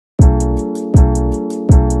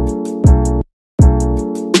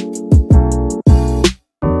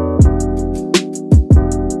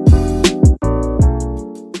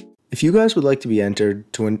If you guys would like to be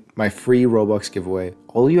entered to win my free Roblox giveaway,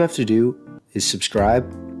 all you have to do is subscribe,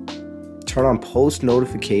 turn on post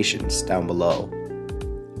notifications down below,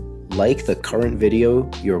 like the current video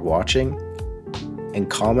you're watching, and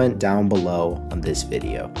comment down below on this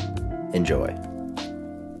video. Enjoy.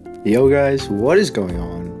 Yo guys, what is going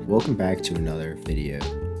on? Welcome back to another video.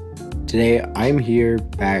 Today I'm here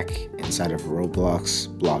back inside of Roblox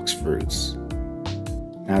Blox Fruits.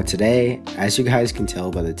 Now today, as you guys can tell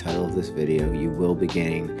by the title of this video, you will be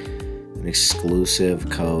getting an exclusive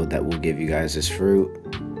code that will give you guys this fruit.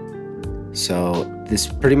 So this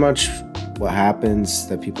pretty much what happens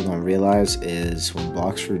that people don't realize is when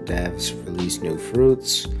Blox Fruit devs release new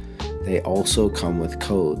fruits, they also come with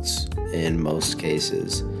codes in most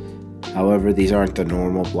cases. However, these aren't the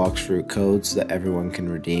normal Blox Fruit codes that everyone can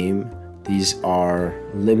redeem. These are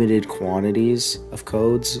limited quantities of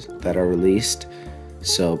codes that are released.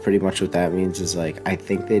 So pretty much what that means is, like, I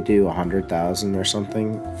think they do 100,000 or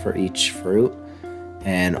something for each fruit,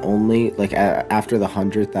 and only like after the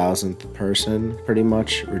 100,000th person pretty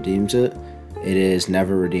much redeems it, it is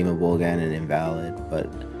never redeemable again and invalid.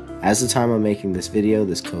 But as the time I'm making this video,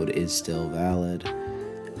 this code is still valid.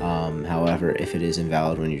 However, if it is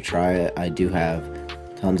invalid when you try it, I do have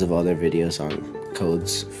tons of other videos on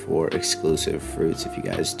codes for exclusive fruits if you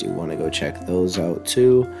guys do want to go check those out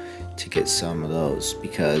too, to get some of those,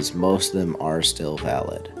 because most of them are still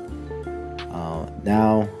valid.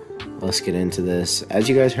 Now let's get into this. As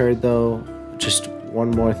you guys heard though, just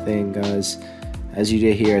one more thing guys, as you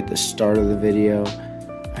did hear at the start of the video,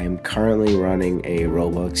 I am currently running a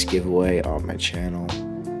Roblox giveaway on my channel.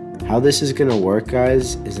 How this is gonna work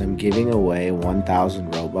guys is I'm giving away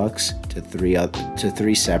 1,000 Robux to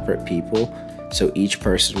three separate people. So each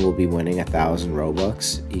person will be winning 1,000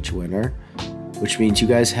 Robux, each winner, which means you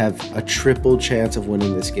guys have a triple chance of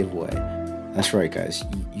winning this giveaway. That's right guys,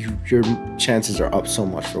 your chances are up so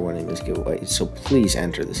much for winning this giveaway, so please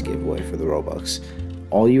enter this giveaway for the Robux.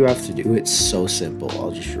 All you have to do, it's so simple,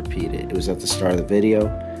 I'll just repeat it. It was at the start of the video.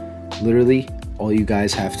 Literally, all you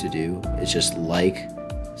guys have to do is just like,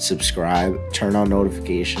 subscribe, turn on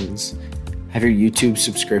notifications, have your YouTube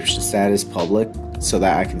subscription status public so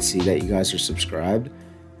that I can see that you guys are subscribed,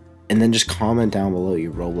 and then just comment down below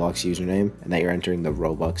your Roblox username and that you're entering the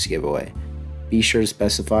Robux giveaway. Be sure to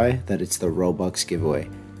specify that it's the Robux giveaway,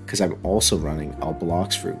 because I'm also running a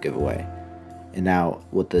Blox Fruit giveaway. And now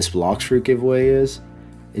what this Blox Fruit giveaway is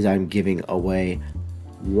I'm giving away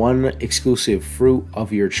one exclusive fruit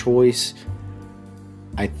of your choice.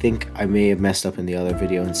 I think I may have messed up in the other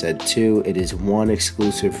video and said 2. It is one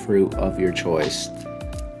exclusive fruit of your choice.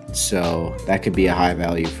 So that could be a high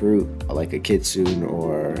value fruit like a kitsune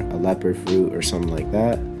or a leopard fruit or something like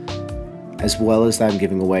that. As well as that, I'm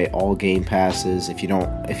giving away all game passes. If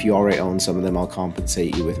you already own some of them, I'll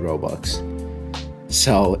compensate you with Robux.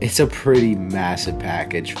 So it's a pretty massive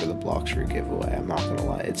package for the Blox Fruit giveaway, I'm not gonna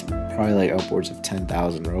lie. It's probably like upwards of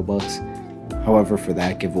 10,000 Robux. However, for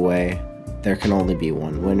that giveaway, there can only be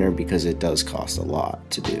one winner because it does cost a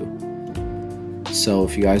lot to do. So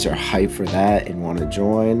if you guys are hyped for that and want to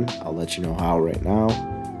join, I'll let you know how right now.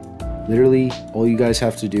 Literally, all you guys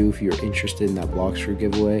have to do if you're interested in that Blox Fruit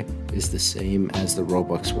giveaway is the same as the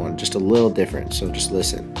Robux one, just a little different. So just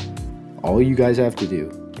listen. All you guys have to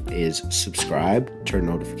do is subscribe, turn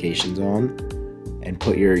notifications on, and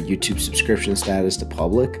put your YouTube subscription status to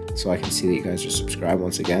public so I can see that you guys are subscribed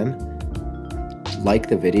once again. Like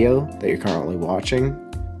the video that you're currently watching,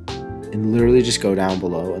 and literally just go down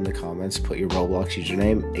below in the comments, put your Roblox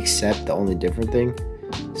username, except the only different thing,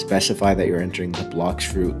 specify that you're entering the Blox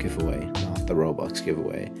Fruit giveaway, not the Robux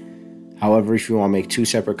giveaway. However, if you want to make 2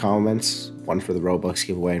 separate comments, one for the Robux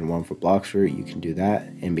giveaway and one for Blox Fruit, you can do that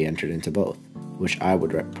and be entered into both, which I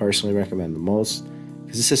would personally recommend the most,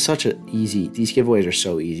 because this is such an easy, these giveaways are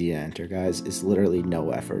so easy to enter guys. It's literally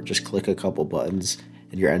no effort, just click a couple buttons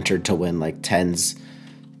and you're entered to win like tens,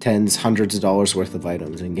 hundreds of dollars worth of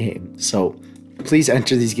items in game. So please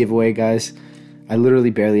enter these giveaway guys. I literally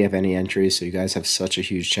barely have any entries, so you guys have such a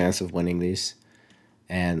huge chance of winning these.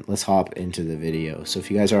 And let's hop into the video. So if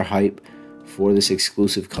you guys are hype for this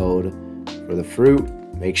exclusive code for the fruit,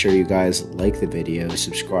 make sure you guys like the video,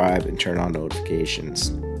 subscribe, and turn on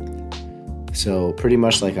notifications. So pretty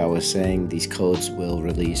much like I was saying, these codes will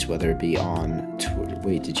release whether it be on Twitter.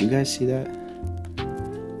 Wait, did you guys see that?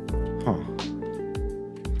 Huh.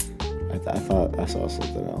 I thought I saw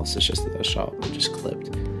something else. It's just a shot that just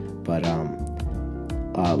clipped. But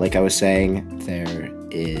like I was saying, there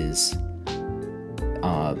is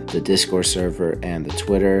the Discord server and the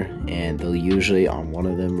Twitter, and they'll usually on one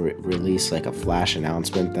of them release like a flash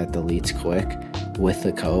announcement that deletes quick with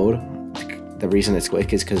the code. the reason it's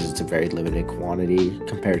quick is because it's a very limited quantity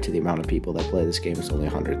compared to the amount of people that play this game. It's only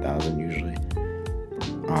 100,000 usually.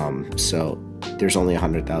 So there's only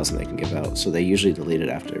 100,000 they can give out. So they usually delete it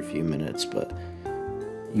after a few minutes, but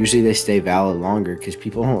usually they stay valid longer because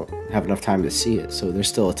people don't have enough time to see it. So there's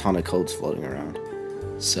still a ton of codes floating around.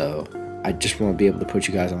 So I just want to be able to put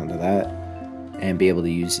you guys onto that and be able to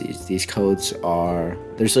use these. These codes are,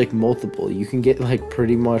 there's like multiple. You can get like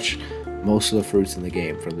pretty much most of the fruits in the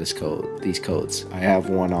game from these codes. I have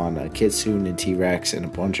one on Kitsune and T-Rex and a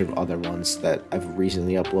bunch of other ones that I've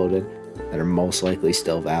recently uploaded that are most likely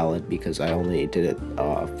still valid because I only did it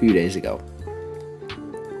a few days ago.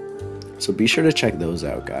 So be sure to check those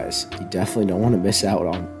out, guys. You definitely don't want to miss out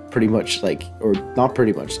on pretty much or not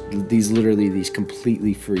pretty much, these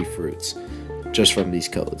completely free fruits just from these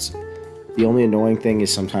codes. The only annoying thing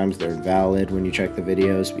is sometimes they're invalid when you check the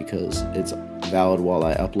videos because it's valid while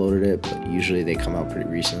I uploaded it, but usually they come out pretty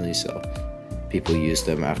recently, so people use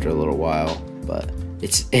them after a little while. But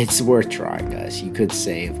it's worth trying, guys. You could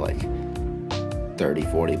save like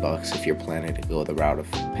 30-40 bucks if you're planning to go the route of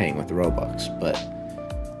paying with the Robux. But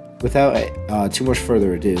without too much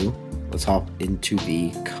further ado, let's hop into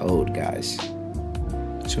the code, guys.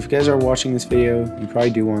 So if you guys are watching this video, you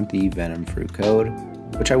probably do want the Venom fruit code,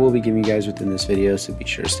 which I will be giving you guys within this video, so be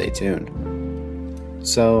sure to stay tuned.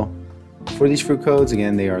 So for these fruit codes,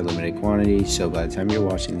 again, they are limited quantity, so by the time you're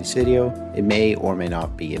watching this video, it may or may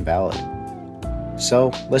not be invalid.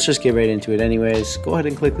 So let's just get right into it anyways. Go ahead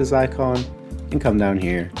and click this icon and come down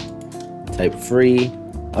here, type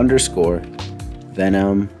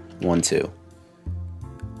free_Venom12.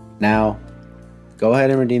 Now go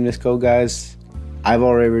ahead and redeem this code, guys. I've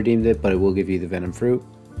already redeemed it, but it will give you the Venom fruit.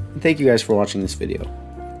 And thank you guys for watching this video.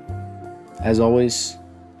 As always,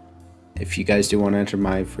 if you guys do want to enter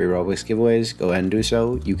my free Roblox giveaways, go ahead and do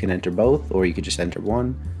so. You can enter both, or you could just enter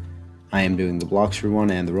one. I am doing the Blox free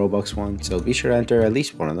one and the Robux one, so be sure to enter at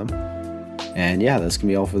least one of them. And yeah, that's gonna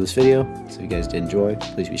be all for this video. So if you guys did enjoy,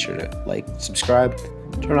 please be sure to like, subscribe,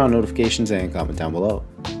 turn on notifications, and comment down below.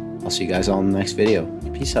 I'll see you guys all in the next video.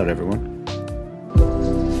 Peace out, everyone.